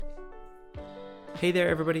Hey there,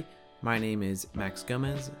 everybody. My name is Max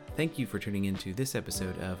Gomez. Thank you for tuning into this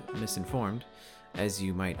episode of Misinformed. As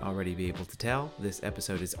you might already be able to tell, this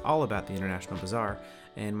episode is all about the International Bazaar,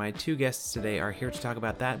 and my two guests today are here to talk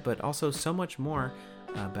about that, but also so much more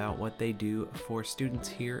about what they do for students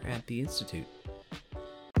here at the Institute.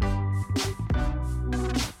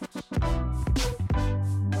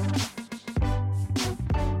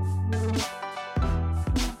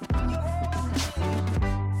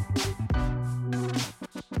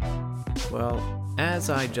 Well, as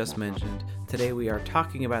I just mentioned, today we are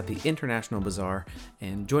talking about the International Bazaar,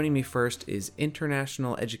 and joining me first is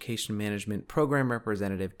International Education Management Program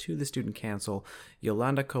Representative to the Student Council,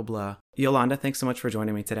 Yolanda Kobla. Yolanda, thanks so much for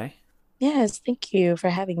joining me today. Yes, thank you for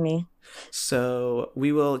having me. So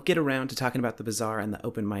we will get around to talking about the Bazaar and the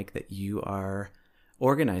open mic that you are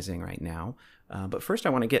organizing right now. But first, I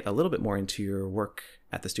want to get a little bit more into your work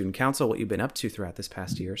at the Student Council, what you've been up to throughout this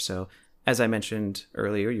past year. So as I mentioned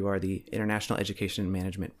earlier, you are the International Education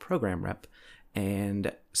Management Program Rep.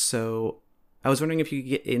 And so I was wondering if you could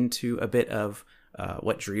get into a bit of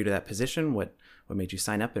what drew you to that position, what made you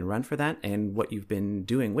sign up and run for that, and what you've been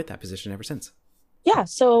doing with that position ever since. Yeah,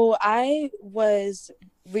 so I was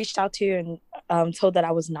reached out to and told that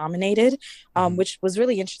I was nominated, which was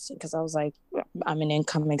really interesting because I was like, I'm an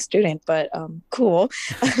incoming student, but cool.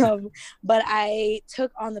 But I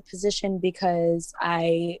took on the position because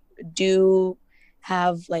I do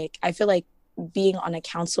have I feel like being on a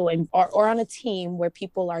council or on a team where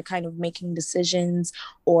people are kind of making decisions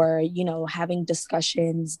or, having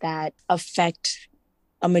discussions that affect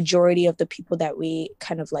a majority of the people that we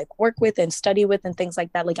kind of work with and study with and things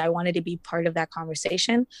like that. I wanted to be part of that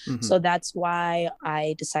conversation. Mm-hmm. So that's why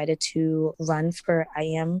I decided to run for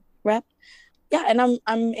IM rep. Yeah, and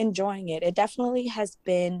I'm enjoying it. It definitely has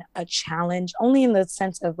been a challenge, only in the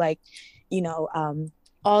sense of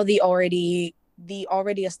all the already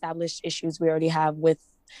established issues we already have with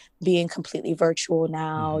being completely virtual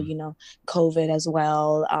now, mm-hmm. COVID as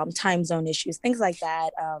well, time zone issues, things like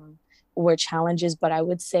that. Were challenges, but I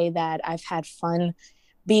would say that I've had fun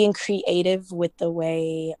being creative with the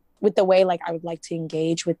way I would like to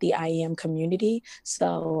engage with the IEM community.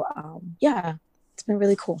 So yeah, it's been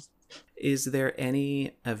really cool. Is there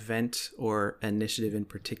any event or initiative in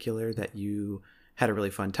particular that you had a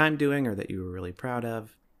really fun time doing or that you were really proud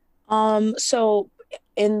of? So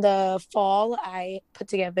in the fall, I put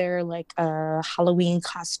together a Halloween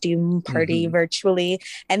costume party mm-hmm. virtually,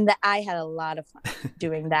 and I had a lot of fun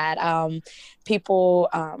doing that. People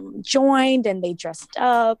joined and they dressed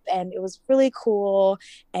up, and it was really cool.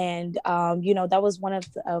 And that was one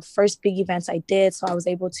of the first big events I did, so I was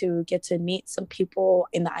able to get to meet some people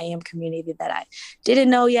in the IM community that I didn't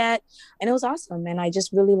know yet, and it was awesome. And I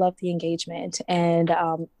just really loved the engagement. And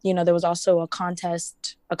there was also a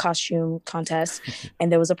costume contest,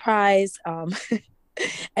 and there was a prize.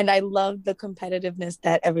 And I loved the competitiveness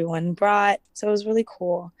that everyone brought. So it was really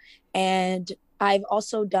cool. And I've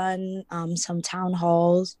also done some town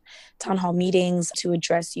hall meetings to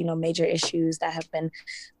address, major issues that have been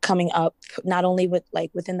coming up, not only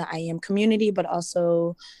within the IEM community, but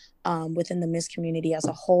also within the MIS community as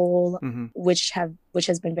a whole, mm-hmm. which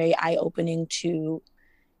has been very eye-opening to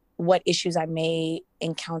what issues I may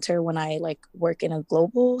encounter when I work in a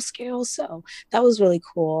global scale. So that was really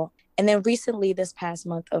cool. And then recently, this past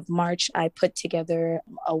month of March, I put together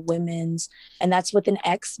a women's, and that's with an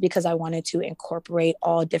X because I wanted to incorporate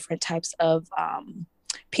all different types of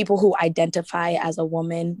people who identify as a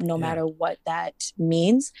woman, no matter what that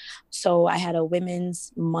means. So I had a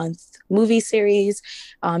Women's Month movie series,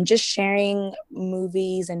 just sharing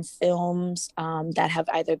movies and films that have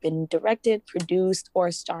either been directed, produced, or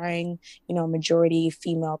starring, majority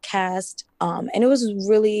female cast. And it was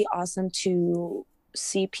really awesome to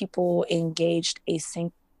see people engaged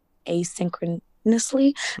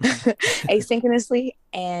asynchronously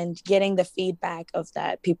and getting the feedback of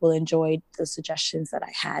that. People enjoyed the suggestions that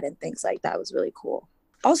I had and things like that. Was really cool.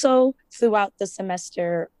 Also, throughout the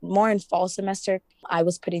semester, more in fall semester, I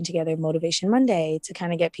was putting together Motivation Monday to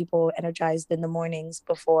kind of get people energized in the mornings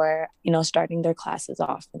before, starting their classes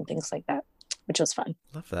off and things like that, which was fun.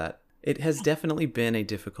 Love that. It has definitely been a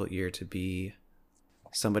difficult year to be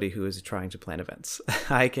somebody who is trying to plan events.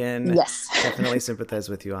 I can definitely sympathize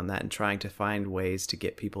with you on that and trying to find ways to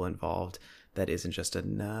get people involved that isn't just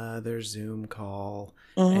another Zoom call.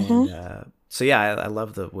 Mm-hmm. And so yeah, I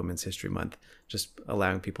love the Women's History Month, just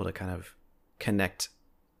allowing people to kind of connect,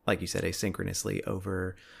 like you said, asynchronously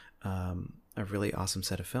over a really awesome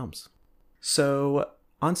set of films. So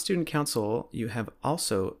on Student Council, you have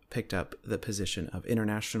also picked up the position of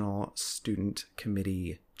International Student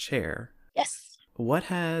Committee Chair. Yes. What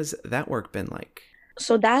has that work been like?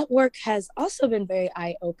 So that work has also been very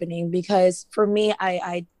eye-opening because for me,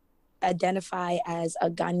 I identify as a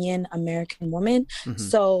Ghanaian American woman. Mm-hmm.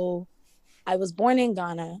 So I was born in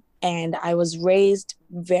Ghana and I was raised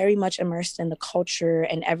very much immersed in the culture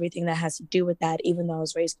and everything that has to do with that, even though I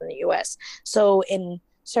was raised in the US. So in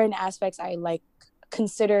certain aspects, I like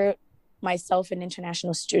consider myself an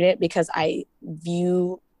international student because I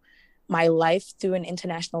view my life through an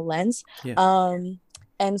international lens. Yeah.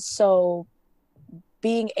 And so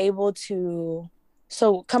being able to,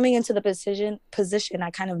 so coming into the position,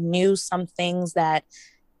 I kind of knew some things that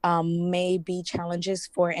may be challenges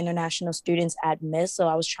for international students at MIS. So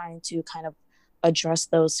I was trying to kind of address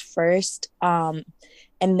those first.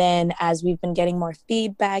 And then as we've been getting more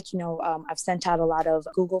feedback, I've sent out a lot of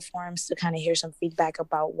Google Forms to kind of hear some feedback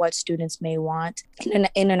about what students may want,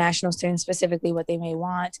 international students specifically, what they may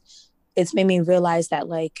want. It's made me realize that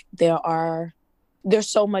like there's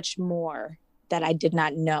so much more that I did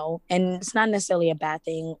not know. And it's not necessarily a bad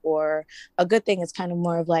thing or a good thing. It's kind of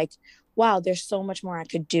more of like, wow, there's so much more I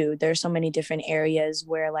could do. There's so many different areas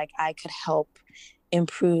where like I could help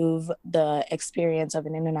improve the experience of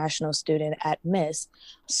an international student at MIS.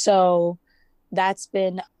 So that's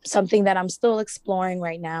been something that I'm still exploring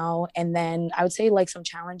right now. And then I would say like some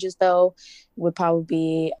challenges though would probably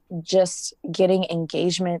be just getting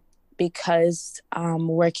engagement because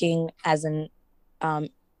working as an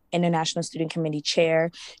international student committee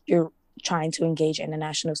chair, you're trying to engage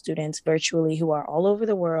international students virtually who are all over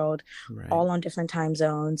the world, right, all on different time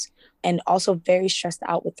zones, and also very stressed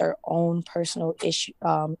out with their own personal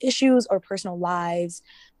issues or personal lives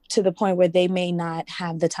to the point where they may not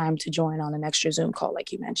have the time to join on an extra Zoom call,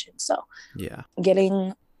 like you mentioned. So yeah,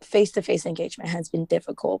 getting face-to-face engagement has been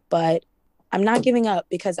difficult, but I'm not giving up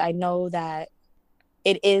because I know that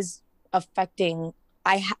it is affecting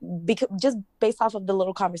because just based off of the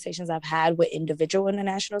little conversations I've had with individual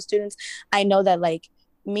international students, I know that like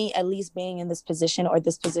me at least being in this position or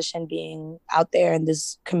this position being out there and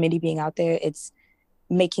this committee being out there, it's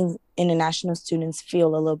making international students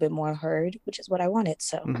feel a little bit more heard, which is what I wanted.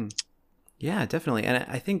 So yeah, definitely. And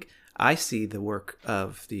I think I see the work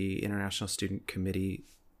of the International Student Committee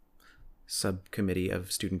subcommittee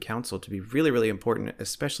of Student Council to be really, really important,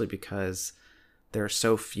 especially because there are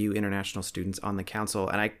so few international students on the council.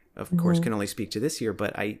 And I, of course, can only speak to this year,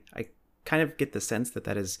 but I kind of get the sense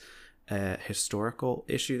that is a historical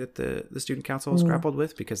issue that the Student Council has grappled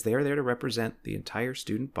with, because they are there to represent the entire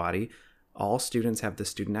student body. All students have the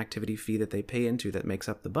student activity fee that they pay into that makes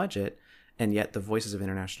up the budget, and yet the voices of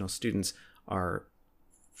international students are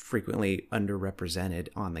frequently underrepresented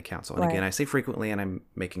on the council. And again, I say frequently, and I'm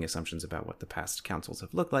making assumptions about what the past councils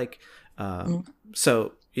have looked like.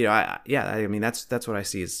 So, I mean, that's what I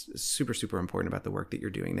see is super, super important about the work that you're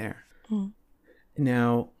doing there.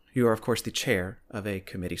 Now, you are, of course, the chair of a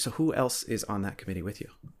committee. So who else is on that committee with you?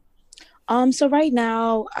 So right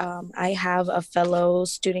now, I have a fellow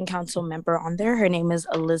student council member on there. Her name is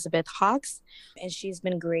Elizabeth Hawks, and she's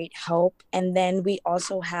been great help. And then we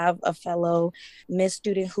also have a fellow MIS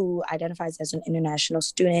student who identifies as an international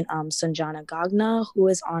student, Sanjana Gagna, who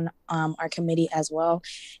is on our committee as well.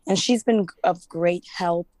 And she's been of great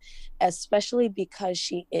help, especially because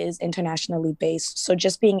she is internationally based. So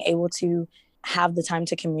just being able to have the time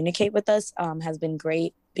to communicate with us has been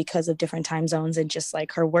great because of different time zones and just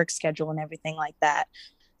like her work schedule and everything like that.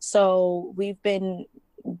 So we've been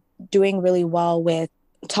doing really well with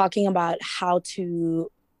talking about how to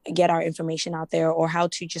get our information out there or how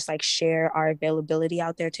to just like share our availability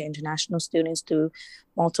out there to international students through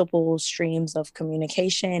multiple streams of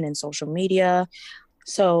communication and social media.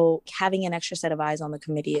 So having an extra set of eyes on the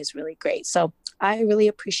committee is really great. So I really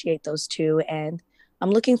appreciate those two, and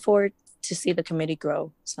I'm looking forward to see the committee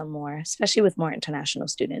grow some more, especially with more international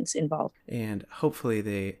students involved. And hopefully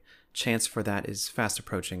the chance for that is fast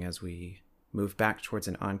approaching as we move back towards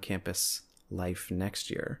an on-campus life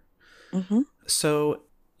next year. So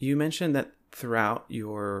you mentioned that throughout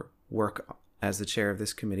your work as the chair of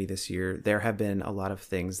this committee this year, there have been a lot of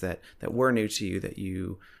things that were new to you that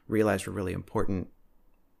you realized were really important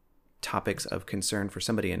topics of concern for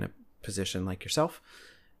somebody in a position like yourself.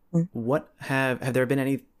 What have there been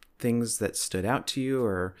any things that stood out to you,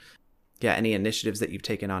 or any initiatives that you've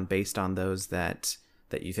taken on based on those that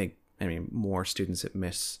you think, I mean, more students at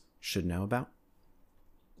MIS should know about?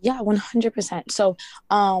 Yeah, 100%. So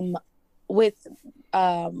with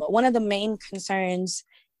one of the main concerns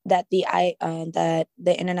that the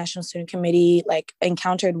International Student Committee like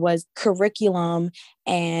encountered was curriculum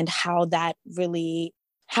and how that really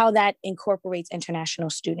how that incorporates international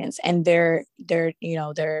students and their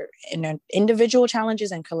individual challenges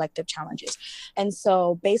and collective challenges. And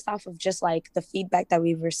so based off of just like the feedback that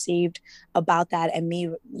we've received about that, and me,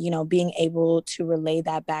 being able to relay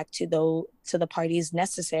that back to the parties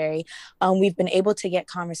necessary, we've been able to get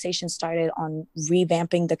conversations started on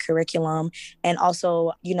revamping the curriculum, and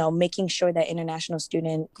also making sure that international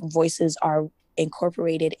student voices are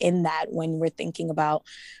incorporated in that when we're thinking about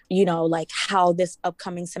like how this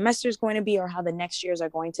upcoming semester is going to be, or how the next years are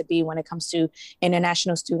going to be when it comes to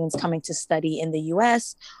international students coming to study in the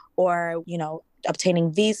US, or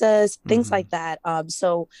obtaining visas, things like that.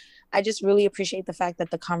 So I just really appreciate the fact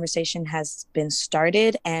that the conversation has been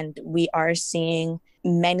started, and we are seeing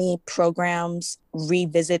many programs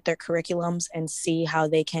revisit their curriculums and see how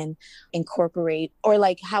they can incorporate, or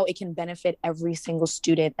like how it can benefit every single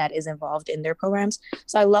student that is involved in their programs.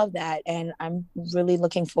 So I love that. And I'm really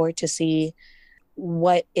looking forward to see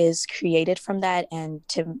what is created from that. And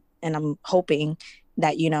I'm hoping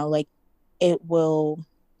that, like it will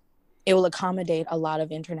accommodate a lot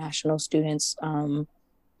of international students'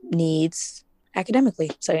 needs academically.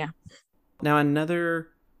 So yeah. Now, another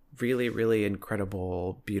really, really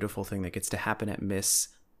incredible, beautiful thing that gets to happen at MIS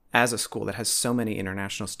as a school that has so many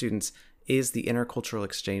international students is the intercultural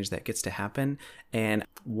exchange that gets to happen. And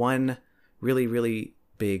one really, really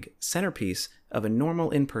big centerpiece of a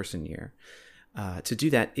normal in-person year to do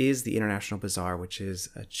that is the International Bazaar, which is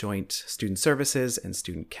a joint student services and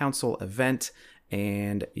student council event.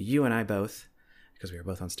 And you and I both, because we are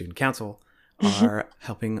both on student council, are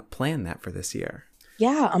helping plan that for this year.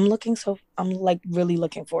 Yeah, I'm like really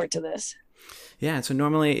looking forward to this. Yeah, and so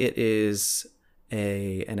normally it is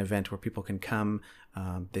an event where people can come.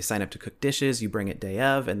 They sign up to cook dishes. You bring it day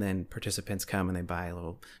of, and then participants come and they buy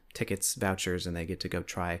little tickets, vouchers, and they get to go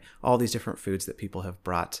try all these different foods that people have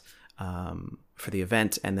brought for the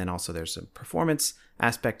event. And then also there's a performance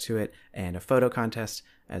aspect to it and a photo contest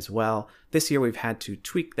as well. This year we've had to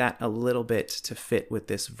tweak that a little bit to fit with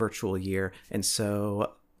this virtual year. And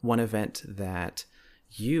so one event that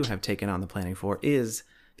you have taken on the planning for is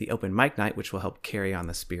the open mic night, which will help carry on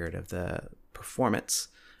the spirit of the performance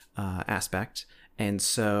aspect. And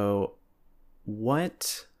so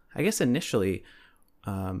initially,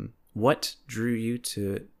 what drew you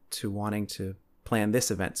to wanting to plan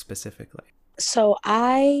this event specifically? So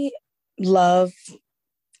I love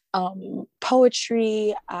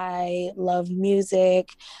poetry. I love music.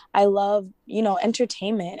 I love,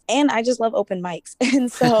 entertainment, and I just love open mics.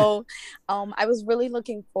 And so I was really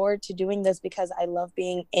looking forward to doing this because I love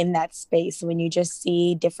being in that space when you just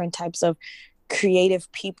see different types of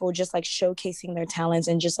creative people just like showcasing their talents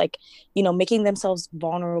and just like, making themselves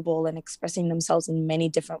vulnerable and expressing themselves in many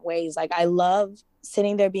different ways. Like I love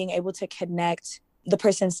sitting there being able to connect the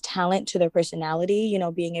person's talent to their personality,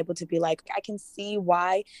 being able to be like, I can see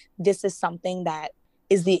why this is something that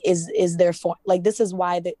is their form. Like, this is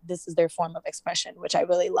why this is their form of expression, which I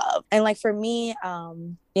really love. And like, for me,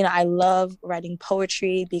 I love writing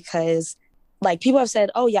poetry because like people have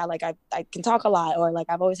said, oh yeah, like I can talk a lot, or like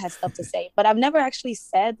I've always had stuff to say, but I've never actually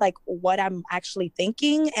said like what I'm actually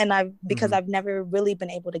thinking. And I've never really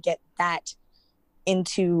been able to get that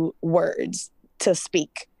into words to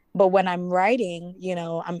speak. But when I'm writing,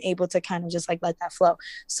 I'm able to kind of just like let that flow.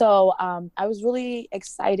 So I was really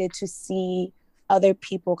excited to see other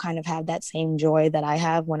people kind of have that same joy that I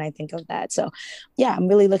have when I think of that. So yeah, I'm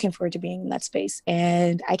really looking forward to being in that space.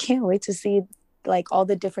 And I can't wait to see like all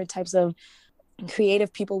the different types of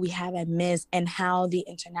creative people we have at MIS and how the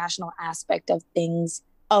international aspect of things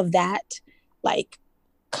of that like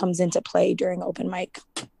comes into play during open mic.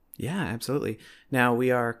 Yeah, absolutely. Now,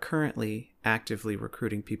 we are currently actively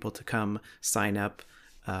recruiting people to come sign up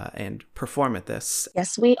and perform at this.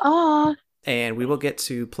 Yes, we are. And we will get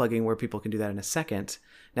to plugging where people can do that in a second.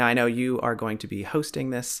 Now, I know you are going to be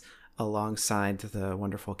hosting this alongside the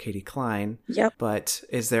wonderful Katie Klein. Yep. But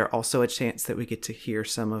is there also a chance that we get to hear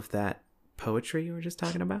some of that poetry you were just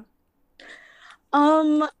talking about?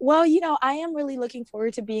 Well, I am really looking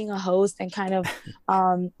forward to being a host and kind of,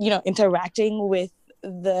 interacting with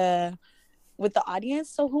the audience.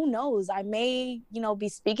 So who knows, I may be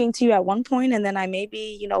speaking to you at one point, and then I may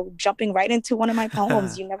be jumping right into one of my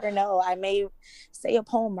poems. You never know, I may say a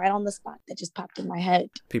poem right on the spot that just popped in my head.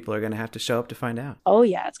 People are going to have to show up to find out. Oh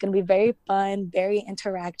yeah, it's going to be very fun, very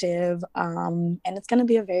interactive, and it's going to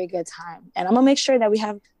be a very good time. And I'm gonna make sure that we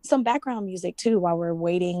have some background music too while we're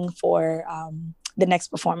waiting for the next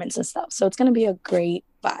performance and stuff. So it's going to be a great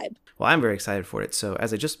vibe. Well, I'm very excited for it. So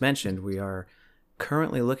as I just mentioned, we are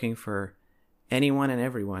currently looking for anyone and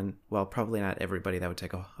everyone, well, probably not everybody, that would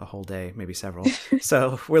take a whole day, maybe several.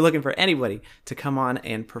 So we're looking for anybody to come on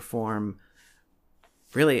and perform.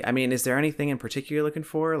 Really, I mean, is there anything in particular you're looking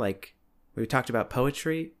for? Like, we talked about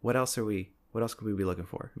poetry. What else could we be looking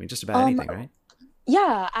for? I mean, just about anything, right?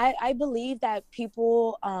 Yeah, I believe that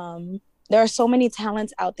people, there are so many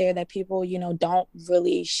talents out there that people, don't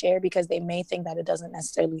really share because they may think that it doesn't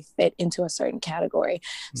necessarily fit into a certain category.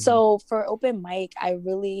 Mm-hmm. So for open mic, I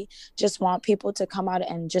really just want people to come out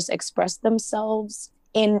and just express themselves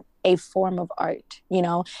in a form of art,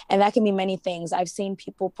 and that can be many things. I've seen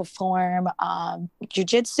people perform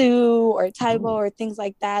jujitsu or Taibo or things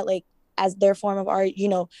like that, like as their form of art,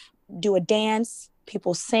 do a dance,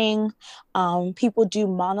 people sing, people do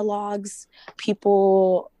monologues,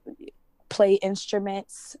 people play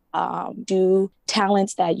instruments, do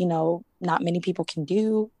talents that, not many people can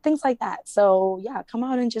do, things like that. So yeah, come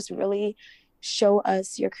out and just really show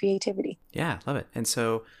us your creativity. Yeah, love it. And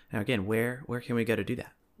so now again, where can we go to do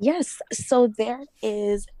that? Yes. So there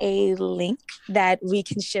is a link that we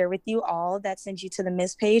can share with you all that sends you to the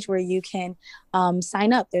Miss page where you can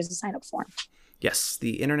sign up. There's a sign up form. Yes.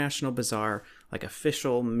 The International Bazaar, like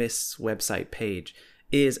official Miss website page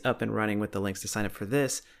is up and running with the links to sign up for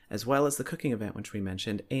this, as well as the cooking event, which we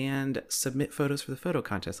mentioned, and submit photos for the photo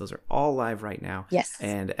contest. Those are all live right now. Yes.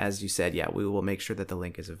 And as you said, yeah, we will make sure that the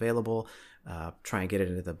link is available. Try and get it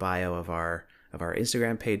into the bio of our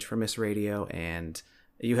Instagram page for Miss Radio. And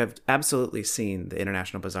you have absolutely seen the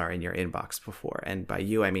International Bazaar in your inbox before. And by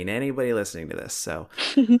you, I mean anybody listening to this. So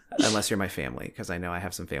unless you're my family, because I know I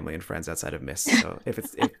have some family and friends outside of Miss. So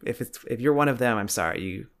if you're one of them, I'm sorry,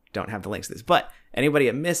 you don't have the links to this. But anybody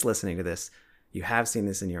at Miss listening to this, you have seen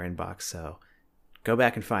this in your inbox. So go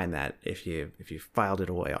back and find that if you filed it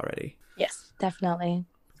away already. Yes, definitely.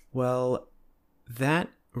 Well, that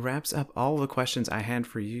wraps up all the questions I had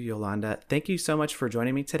for you, Yolanda. Thank you so much for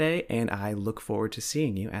joining me today, and I look forward to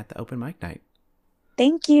seeing you at the open mic night.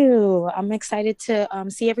 Thank you. I'm excited to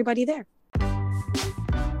see everybody there.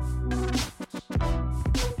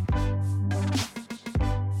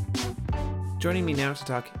 Joining me now to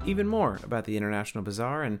talk even more about the International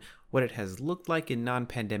Bazaar and what it has looked like in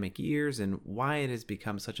non-pandemic years and why it has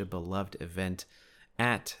become such a beloved event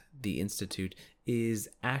at the Institute is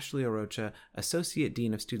Ashley Orocha, Associate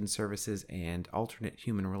Dean of Student Services and Alternate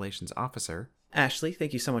Human Relations Officer. Ashley,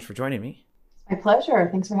 thank you so much for joining me. My pleasure.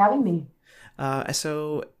 Thanks for having me.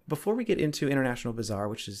 So before we get into International Bazaar,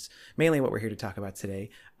 which is mainly what we're here to talk about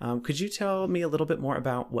today, could you tell me a little bit more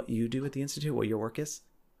about what you do at the Institute, what your work is?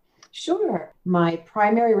 Sure. My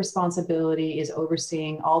primary responsibility is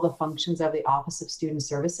overseeing all the functions of the Office of Student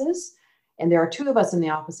Services. And there are two of us in the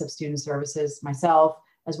Office of Student Services, myself,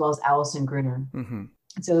 as well as Allison Gruner. Mm-hmm.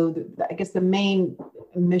 So I guess the main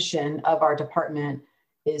mission of our department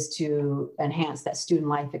is to enhance that student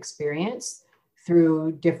life experience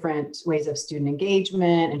through different ways of student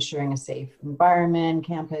engagement, ensuring a safe environment,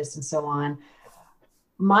 campus, and so on.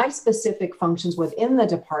 My specific functions within the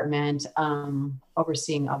department,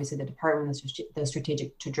 overseeing obviously the department, the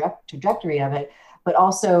strategic trajectory of it, but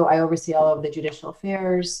also I oversee all of the judicial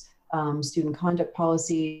affairs, student conduct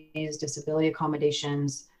policies, disability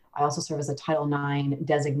accommodations. I also serve as a Title IX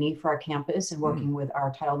designee for our campus and working with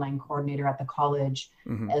our Title IX coordinator at the college,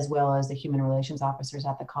 as well as the human relations officers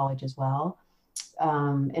at the college as well.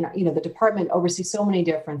 And the department oversees so many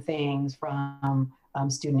different things from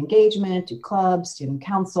student engagement to clubs, student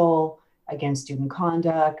council, again, student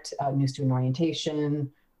conduct, new student orientation,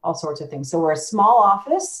 all sorts of things. So we're a small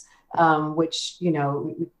office, which,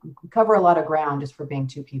 we cover a lot of ground just for being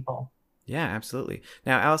two people. Yeah, absolutely.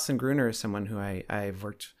 Now, Allison Gruner is someone who I've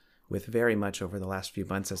worked with very much over the last few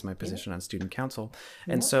months as my position on student council.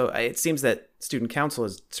 And so it seems that student council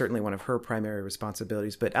is certainly one of her primary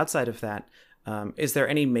responsibilities. But outside of that, is there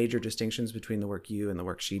any major distinctions between the work you and the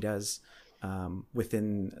work she does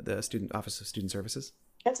within the Office of Student Services?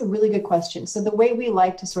 That's a really good question. So the way we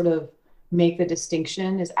like to sort of make the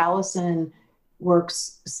distinction is Allison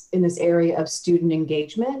works in this area of student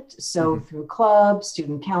engagement. So through clubs,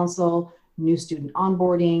 student council, new student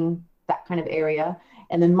onboarding, that kind of area.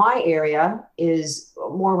 And then my area is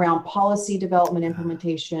more around policy development,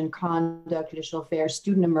 implementation, conduct, judicial affairs,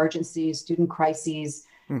 student emergencies, student crises.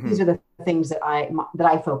 These are the things that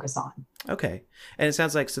I focus on. Okay. And it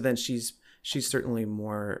sounds like, so then she's certainly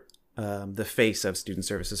more the face of student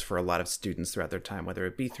services for a lot of students throughout their time, whether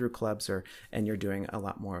it be through clubs and you're doing a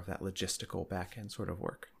lot more of that logistical back end sort of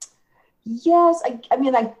work. Yes. I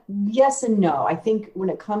mean, yes and no. I think when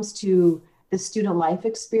it comes to the student life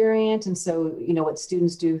experience, and so, what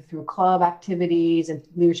students do through club activities and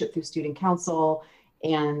leadership through student council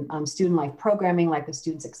and student life programming, like the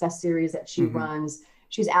Student Success Series that she runs.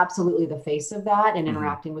 She's absolutely the face of that and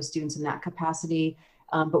interacting with students in that capacity.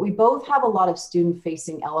 But we both have a lot of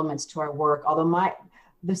student-facing elements to our work, although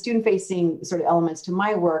the student-facing sort of elements to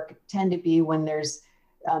my work tend to be when there's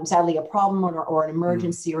sadly a problem or an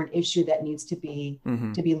emergency or an issue that needs to be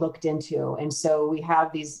looked into. And so we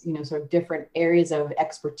have these, sort of different areas of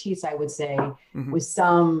expertise, I would say, with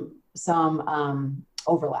some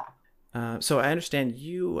overlap. So I understand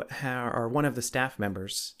you are one of the staff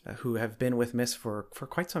members who have been with Miss for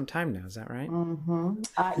quite some time now. Is that right?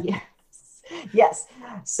 Yes. Yes.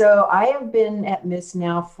 So I have been at Miss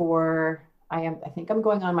now I think I'm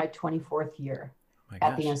going on my 24th year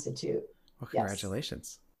at the Institute. Well,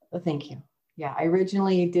 congratulations. Yes. Well, thank you. Yeah, I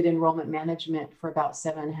originally did enrollment management for about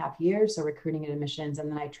 7.5 years, so recruiting and admissions, and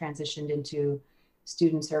then I transitioned into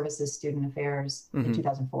student services, student affairs in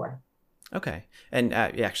 2004. Okay. And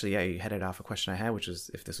you headed off a question I had, which was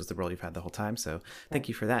if this was the role you've had the whole time. So thank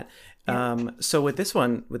you for that. So with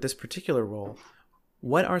this particular role,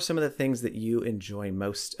 what are some of the things that you enjoy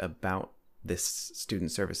most about this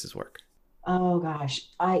student services work? Oh gosh,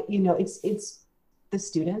 it's the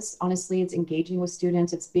students. Honestly, it's engaging with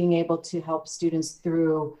students. It's being able to help students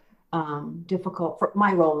through for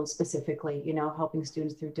my role specifically, helping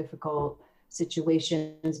students through difficult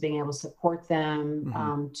situations, being able to support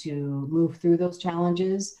them to move through those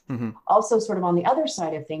challenges. Also, sort of on the other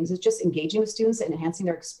side of things, is just engaging with students and enhancing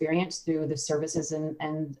their experience through the services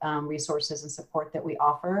and resources and support that we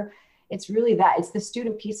offer. It's really it's the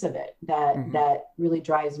student piece of it that really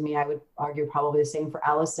drives me. I would argue probably the same for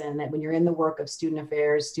Allison, that when you're in the work of student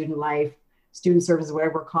affairs, student life, student services,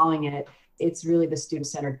 whatever we're calling it, it's really the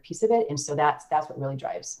student-centered piece of it. And so that's what really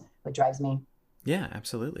drives me. Yeah,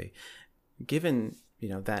 absolutely. Given,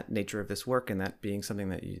 that nature of this work and that being something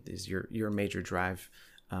that is your major drive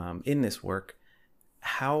in this work,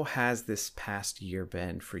 how has this past year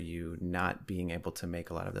been for you not being able to make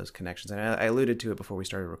a lot of those connections? And I alluded to it before we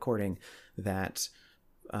started recording that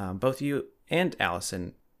both you and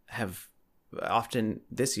Allison have often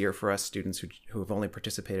this year, for us students who have only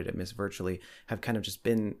participated at Miss virtually, have kind of just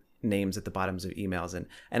been names at the bottoms of emails.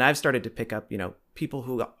 And I've started to pick up, people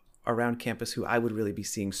who around campus who I would really be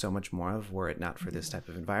seeing so much more of were it not for this type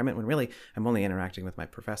of environment, when really I'm only interacting with my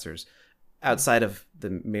professors outside of the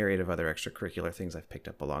myriad of other extracurricular things I've picked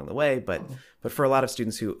up along the way. But for a lot of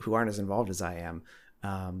students who aren't as involved as I am,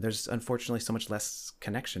 there's unfortunately so much less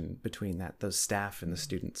connection between those staff and the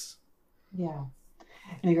students. Yeah,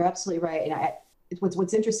 no, you're absolutely right. And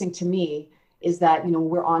what's interesting to me is that,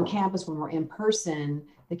 we're on campus, when we're in person,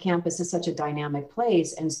 the campus is such a dynamic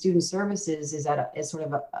place, and student services is sort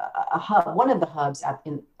of a hub, one of the hubs at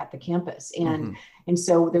the campus. And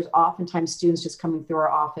so there's oftentimes students just coming through our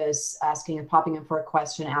office, popping in for a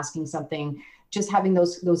question, asking something, just having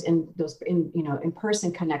those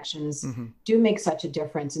in-person connections do make such a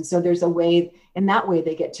difference. And so there's a way, in that way,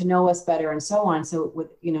 they get to know us better and so on. So with,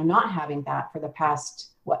 not having that for the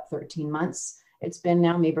past, 13 months, it's been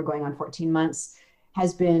now, maybe we're going on 14 months,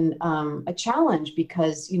 has been a challenge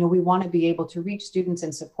because, we want to be able to reach students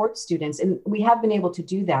and support students. And we have been able to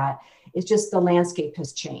do that. It's just the landscape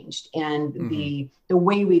has changed and the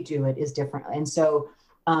way we do it is different. And so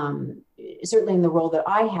certainly in the role that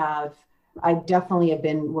I have, I definitely have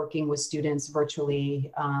been working with students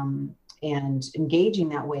virtually and engaging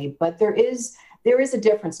that way. But there is a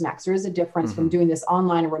difference, Max. There is a difference from doing this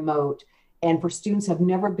online and remote. And for students who have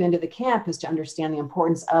never been to the campus to understand the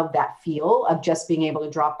importance of that feel of just being able to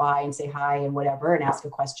drop by and say hi and whatever and ask a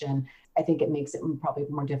question, I think it makes it probably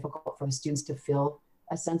more difficult for the students to feel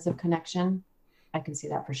a sense of connection. I can see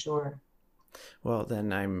that for sure. Well,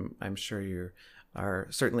 then I'm sure you are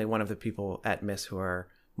certainly one of the people at Miss who are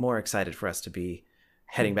more excited for us to be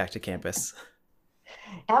heading back to campus.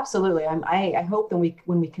 Absolutely. I hope that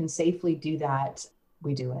when we can safely do that,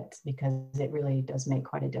 we do it, because it really does make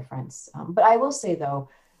quite a difference. But I will say, though,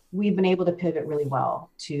 we've been able to pivot really well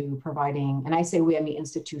to providing, and I say we, I mean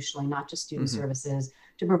institutionally, not just student services,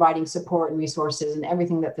 to providing support and resources and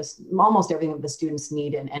everything that almost everything that the students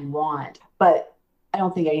need and want. But I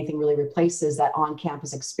don't think anything really replaces that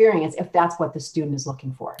on-campus experience if that's what the student is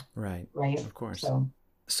looking for. Right. Right. Of course.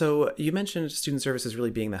 So you mentioned student services really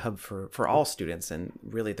being the hub for all students, and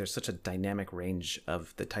really there's such a dynamic range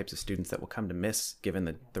of the types of students that will come to Miss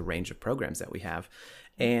given the range of programs that we have.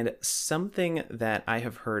 And something that I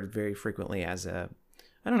have heard very frequently as I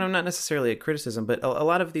don't know, not necessarily a criticism, but a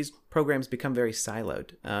lot of these programs become very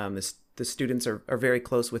siloed. The students are very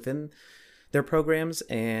close within their programs,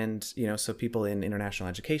 and so people in international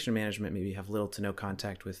education management maybe have little to no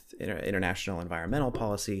contact with international environmental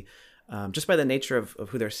policy. just by the nature of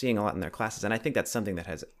who they're seeing a lot in their classes. And I think that's something that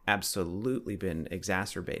has absolutely been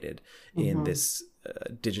exacerbated in this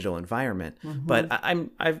digital environment. But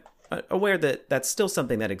I'm aware that that's still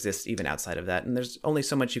something that exists even outside of that. And there's only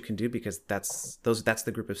so much you can do, because that's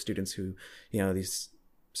the group of students who, these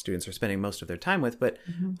students are spending most of their time with. But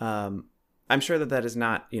I'm sure that is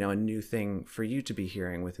not, a new thing for you to be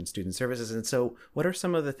hearing within student services. And so what are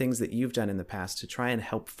some of the things that you've done in the past to try and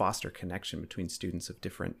help foster connection between students of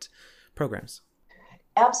different programs?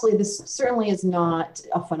 Absolutely. This certainly is not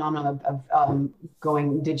a phenomenon of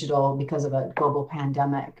going digital because of a global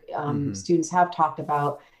pandemic. Students have talked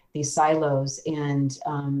about these silos, and,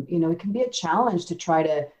 it can be a challenge to try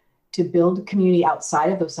to build community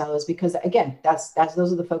outside of those silos, because again,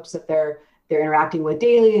 those are the folks that they're interacting with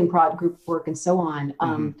daily in prod group work and so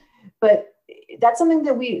on. But that's something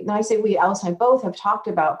that Alice and I both have talked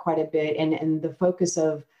about quite a bit, and the focus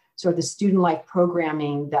of sort of the student life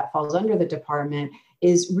programming that falls under the department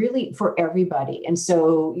is really for everybody. And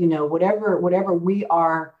so, whatever we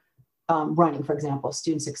are running, for example,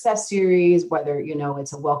 student success series, whether,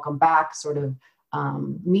 it's a welcome back sort of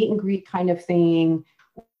meet and greet kind of thing,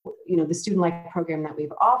 the student life program that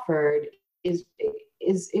we've offered is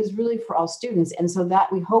really for all students. And so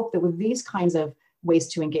that we hope that with these kinds of ways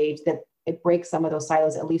to engage, that it breaks some of those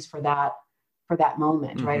silos, at least for that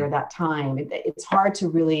moment, right? Or that time. It's hard to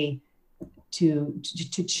really to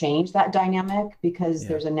change that dynamic, because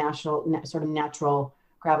there's a sort of natural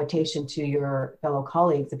gravitation to your fellow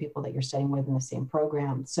colleagues, the people that you're studying with in the same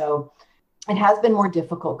program. So it has been more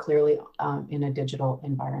difficult, clearly, in a digital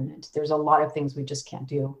environment. There's a lot of things we just can't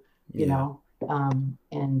do, you know.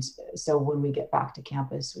 And so when we get back to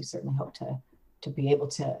campus, we certainly hope to be able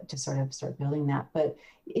to sort of start building that. But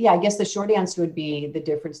yeah, I guess the short answer would be the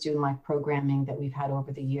different student life programming that we've had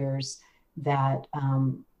over the years that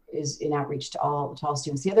is in outreach to all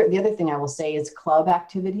students. The other thing I will say is club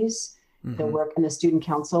activities, the work in the student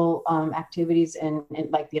council activities, and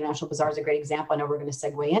like the International Bazaar is a great example. I know we're going to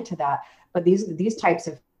segue into that, but these types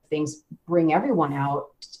of things bring everyone out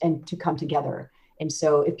and to come together. And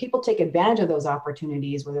so if people take advantage of those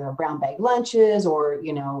opportunities, whether they're brown bag lunches or,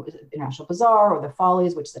 International Bazaar or the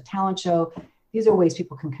Follies, which is a talent show, these are ways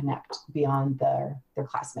people can connect beyond their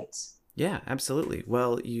classmates. Yeah, absolutely.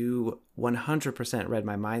 Well, you 100% read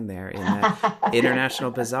my mind there, in that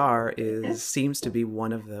International Bazaar seems to be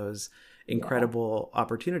one of those incredible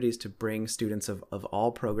opportunities to bring students of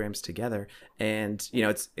all programs together. And,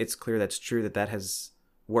 it's clear that's true, that has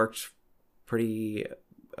worked pretty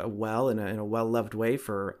well in a well-loved way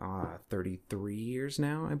for 33 years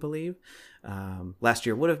now, I believe. Last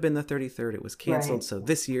year would have been the 33rd. It was canceled. Right. So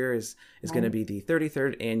this year is going to be the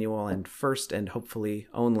 33rd annual and first and hopefully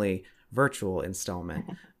only virtual installment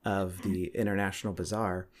of the International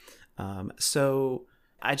Bazaar. So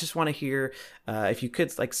I just want to hear if you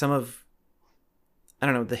could, like, some of, I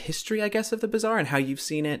don't know, the history, I guess, of the Bazaar and how you've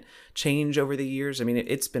seen it change over the years. I mean,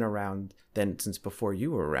 it's been around then since before you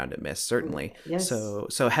were around at Miss, certainly. Yes.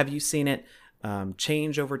 So have you seen it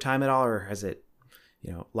change over time at all, or has it,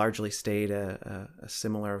 largely stayed a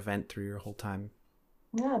similar event through your whole time?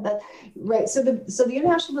 Yeah, right. So the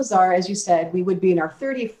International Bazaar, as you said, we would be in our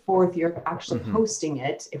 34th year actually hosting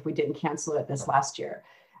it if we didn't cancel it this last year.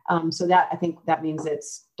 So I think that means it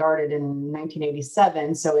started in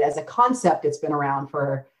 1987. So as a concept, it's been around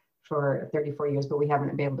for 34 years, but we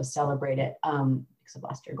haven't been able to celebrate it because of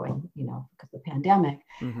last year going, because of the pandemic.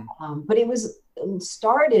 But it was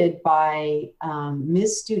started by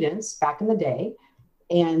Ms. students back in the day.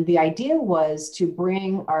 And the idea was to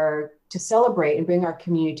celebrate and bring our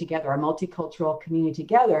community together, our multicultural community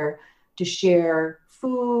together, to share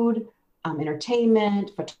food,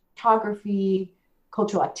 entertainment, photography,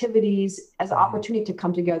 cultural activities as an opportunity to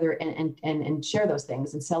come together and share those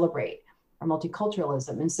things and celebrate our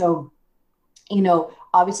multiculturalism. And so,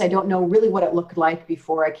 obviously I don't know really what it looked like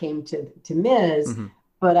before I came to Ms.,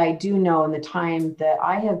 but I do know in the time that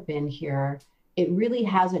I have been here, it really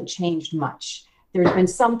hasn't changed much. There's been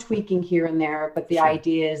some tweaking here and there, but the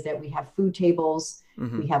idea is that we have food tables,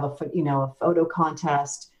 we have a photo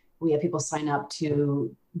contest, we have people sign up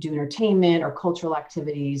to do entertainment or cultural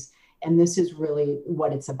activities. And this is really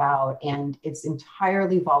what it's about. And it's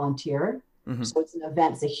entirely volunteer. So it's an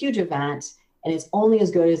event, it's a huge event, and it's only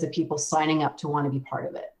as good as the people signing up to want to be part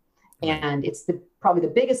of it. And it's probably the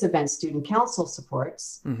biggest event student council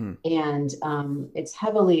supports. And it's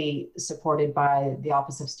heavily supported by the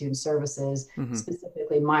Office of Student Services,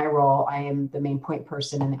 specifically my role. I am the main point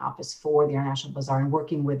person in the office for the International Bazaar and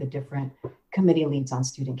working with the different committee leads on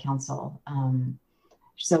student council.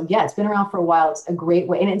 So yeah, it's been around for a while. It's a great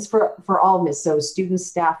way, and it's for all of this. So students,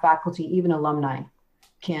 staff, faculty, even alumni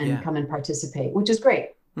can come and participate, which is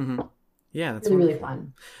great. Mm-hmm. Yeah, that's really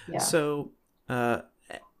fun. Yeah. So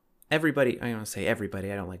everybody, I don't want to say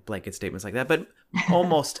everybody, I don't like blanket statements like that, but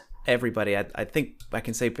almost everybody, I think I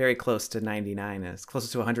can say very close to 99, as close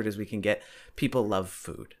to 100 as we can get, people love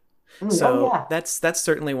food. So that's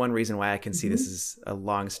certainly one reason why I can see this is a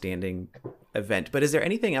long-standing event. But is there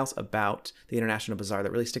anything else about the International Bazaar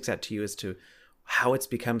that really sticks out to you as to how it's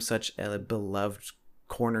become such a beloved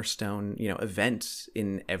cornerstone, event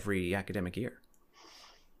in every academic year?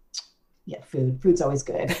 Yeah, food's always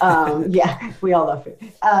good. Yeah, we all love food.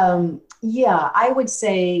 I would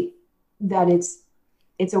say that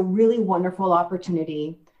it's a really wonderful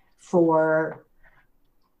opportunity for,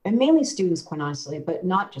 and mainly students, quite honestly, but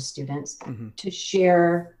not just students, to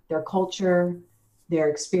share their culture, their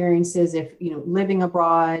experiences, if, living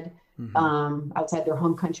abroad, outside their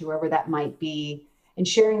home country, wherever that might be, and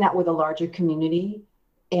sharing that with a larger community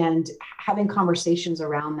and having conversations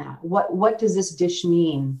around that. What does this dish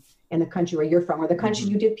mean in the country where you're from, or the country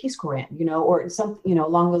you did Peace Corps in, or some,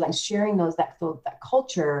 along those lines, sharing that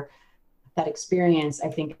culture, that experience, I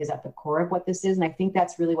think, is at the core of what this is. And I think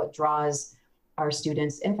that's really what draws our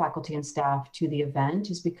students and faculty and staff to the event,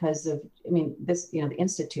 is because of, this, the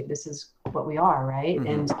Institute, this is what we are, right?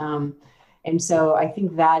 And so I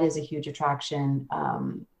think that is a huge attraction.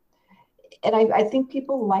 And I think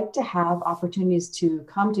people like to have opportunities to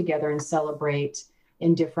come together and celebrate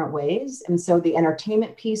in different ways. And so the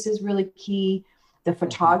entertainment piece is really key. The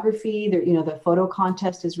photography, the photo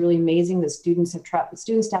contest is really amazing. The students,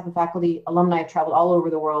 staff, and faculty, alumni have traveled all over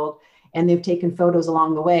the world, and they've taken photos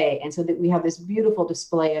along the way. And so that we have this beautiful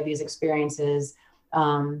display of these experiences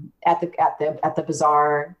at the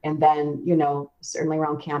bazaar, and then certainly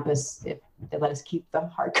around campus, if they let us keep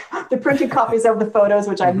the printed copies of the photos,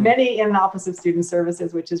 which I have many in the Office of Student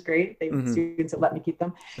Services, which is great. Students have let me keep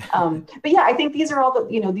them. But yeah, I think these are all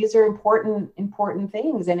these are important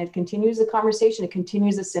things, and it continues the conversation. It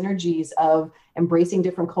continues the synergies of embracing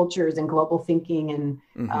different cultures and global thinking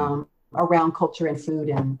and around culture and food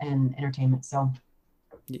and entertainment. So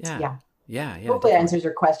yeah. Hopefully that answers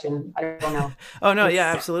your question. I don't know. Oh no,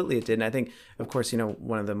 yeah, absolutely it did. And I think, of course,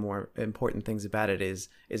 one of the more important things about it is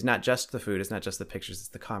not just the food, it's not just the pictures, it's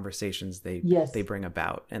the conversations they bring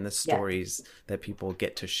about, and the stories that people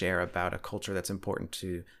get to share about a culture that's important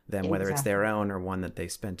to them, whether it's their own or one that they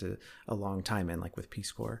spent a long time in, like with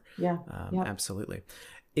Peace Corps. Absolutely.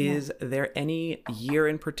 Is there any year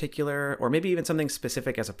in particular, or maybe even something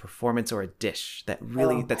specific as a performance or a dish that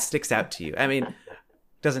really that sticks out to you? I mean,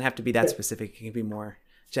 doesn't have to be that specific. It can be more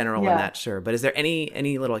general than that, sure. But is there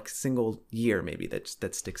any little single year maybe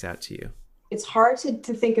that sticks out to you? It's hard to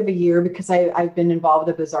think of a year, because I've been involved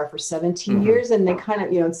with the Bazaar for 17 years, and they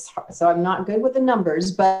kind of, so I'm not good with the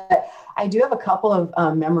numbers, but I do have a couple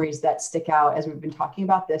of memories that stick out as we've been talking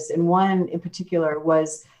about this. And one in particular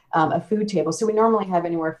was a food table. So we normally have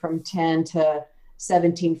anywhere from 10 to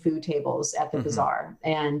 17 food tables at the Bazaar.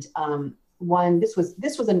 And this was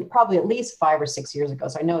probably at least 5 or 6 years ago.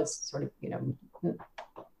 So I know it's sort of, a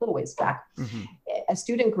little ways back. A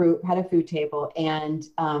student group had a food table, and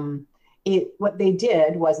what they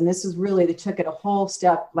did was, and this was really, they took it a whole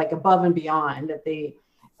step like above and beyond, that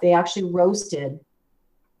they actually roasted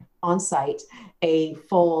on site a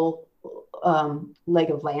full leg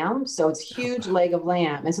of lamb. So it's huge leg of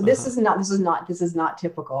lamb. And so this is not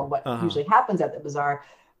typical what usually happens at the Bazaar,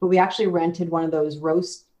 but we actually rented one of those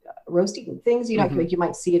roasting things, like you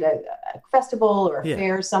might see at a festival or a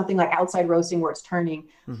fair or something, like outside roasting where it's turning.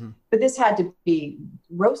 But this had to be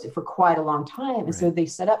roasted for quite a long time. And so they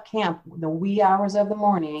set up camp the wee hours of the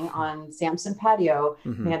morning on Sampson patio.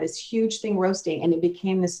 They had this huge thing roasting, and it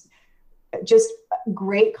became this just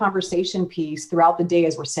great conversation piece throughout the day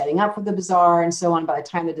as we're setting up for the Bazaar and so on. By the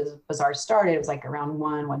time the Bazaar started, it was like around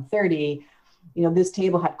 1:30. This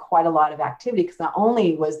table had quite a lot of activity, because not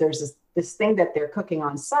only was there's this thing that they're cooking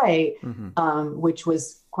on site, which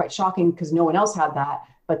was quite shocking because no one else had that,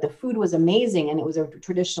 but the food was amazing, and it was a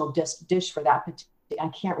traditional dish for that particular. I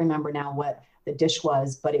can't remember now what the dish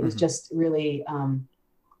was, but it was just really,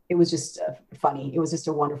 it was just funny. It was just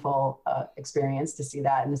a wonderful experience to see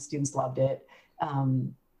that, and the students loved it.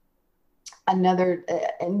 And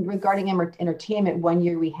regarding entertainment, one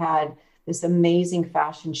year we had this amazing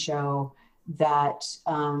fashion show that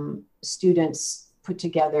students put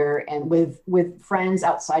together, and with friends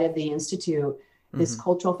outside of the Institute, this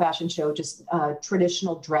cultural fashion show, just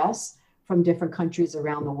traditional dress from different countries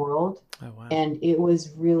around the world. Oh, wow. And it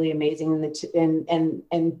was really amazing.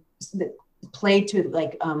 And played to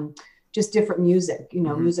like just different music,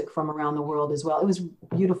 music from around the world as well. It was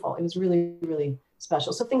beautiful. It was really, really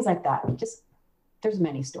special. So things like that, just there's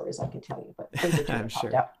many stories I could tell you, but those are two I'm that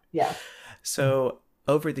sure. popped out. Yeah. So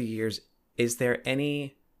over the years, is there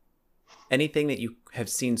anything that you have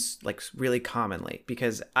seen like really commonly?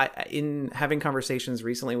 Because in having conversations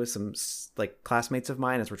recently with some like classmates of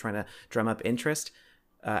mine, as we're trying to drum up interest,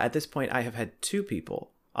 at this point, I have had 2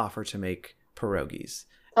 people offer to make pierogies.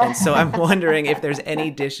 And so I'm wondering if there's any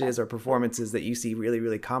dishes or performances that you see really,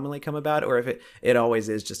 really commonly come about, or if it always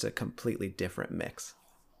is just a completely different mix.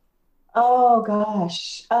 Oh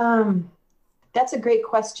gosh. That's a great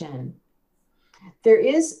question. There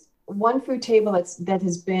is one food table that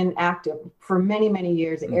has been active for many, many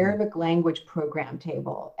years, the Arabic language program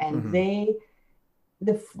table. And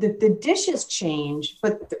the dishes change,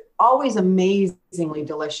 but they're always amazingly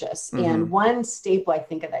delicious. And one staple, I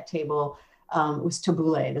think, at that table was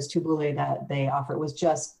tabbouleh. This tabbouleh that they offer was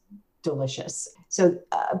just delicious. So,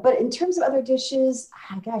 but in terms of other dishes,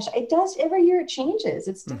 gosh, it does, every year it changes.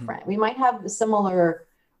 It's different. We might have similar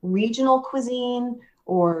regional cuisine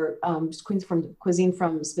or cuisine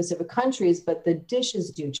from specific countries, but the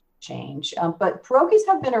dishes do change. But pierogies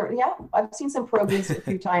have been, I've seen some pierogies a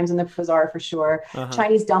few times in the bazaar for sure.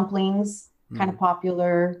 Chinese dumplings, kind of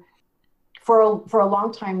popular. For a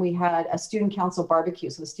long time, we had a student council barbecue.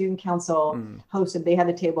 So the student council hosted, they had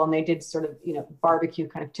a table and they did sort of, barbecue,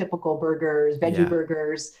 kind of typical burgers, veggie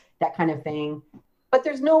burgers, that kind of thing. But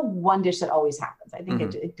there's no one dish that always happens. I think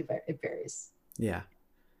it varies. Yeah.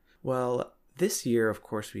 Well, this year, of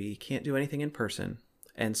course, we can't do anything in person.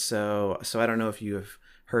 And so I don't know if you have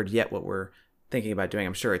heard yet what we're thinking about doing.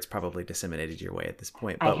 I'm sure it's probably disseminated your way at this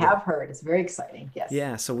point. But I have heard. It's very exciting. Yes.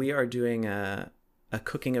 Yeah. So we are doing a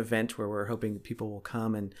cooking event where we're hoping people will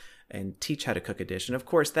come and teach how to cook a dish. And of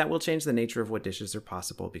course, that will change the nature of what dishes are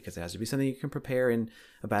possible because it has to be something you can prepare in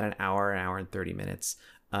about an hour and 30 minutes.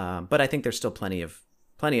 But I think there's still plenty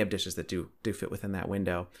of dishes that do fit within that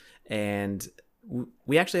window. And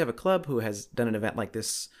we actually have a club who has done an event like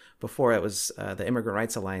this before. It was the Immigrant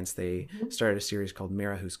Rights Alliance. They started a series called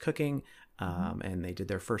Mira Who's Cooking. And they did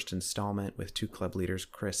their first installment with 2 club leaders,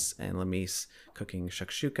 Chris and Lamise, cooking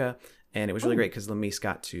shakshuka. And it was really great because Lamise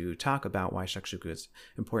got to talk about why shakshuka is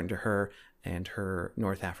important to her and her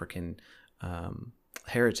North African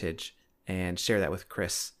heritage and share that with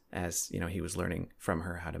Chris as, he was learning from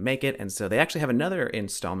her how to make it. And so they actually have another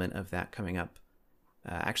installment of that coming up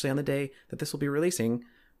actually on the day that this will be releasing,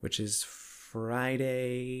 which is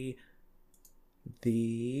Friday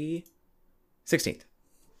the 16th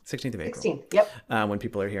of April. 16th, yep. When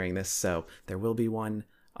people are hearing this. So there will be one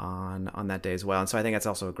on that day as well. And so I think that's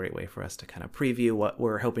also a great way for us to kind of preview what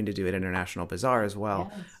we're hoping to do at International Bazaar as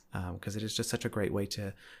well. Because it is just such a great way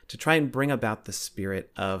to try and bring about the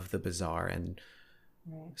spirit of the bazaar and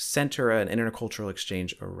center an intercultural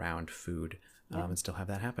exchange around food and still have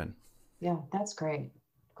that happen. Yeah, that's great.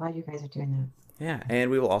 Glad you guys are doing that. Yeah, and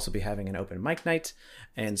we will also be having an open mic night.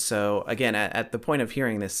 And so, again, at the point of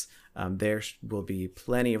hearing this, there will be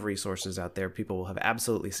plenty of resources out there. People will have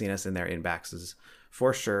absolutely seen us in their inboxes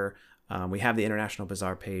for sure. We have the International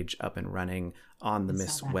Bazaar page up and running on the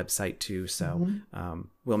MIS website too. So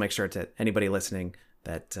we'll make sure to anybody listening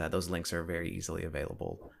that those links are very easily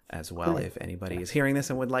available as well if anybody is hearing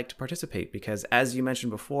this and would like to participate. Because as you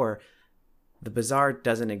mentioned before, the bazaar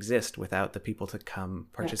doesn't exist without the people to come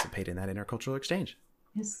participate in that intercultural exchange.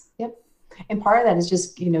 Yes. Yep. And part of that is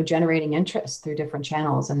just, generating interest through different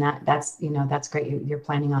channels. And that's great. You're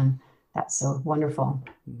planning on that. So wonderful.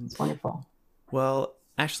 It's wonderful. Well,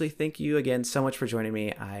 Ashley, thank you again so much for joining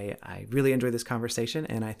me. I really enjoyed this conversation,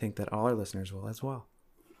 and I think that all our listeners will as well.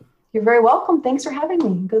 You're very welcome. Thanks for having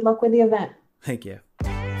me. Good luck with the event. Thank you.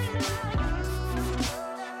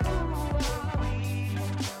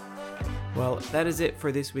 Well, that is it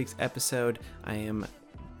for this week's episode. I am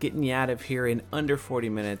getting you out of here in under 40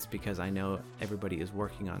 minutes because I know everybody is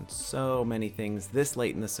working on so many things this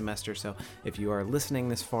late in the semester. So if you are listening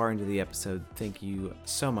this far into the episode, thank you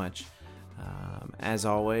so much. As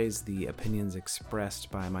always, the opinions expressed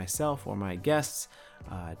by myself or my guests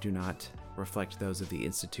do not reflect those of the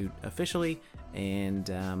Institute officially. And,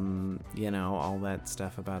 all that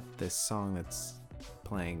stuff about this song that's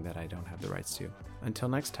playing that I don't have the rights to. Until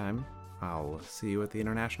next time, I'll see you at the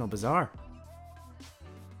International Bazaar.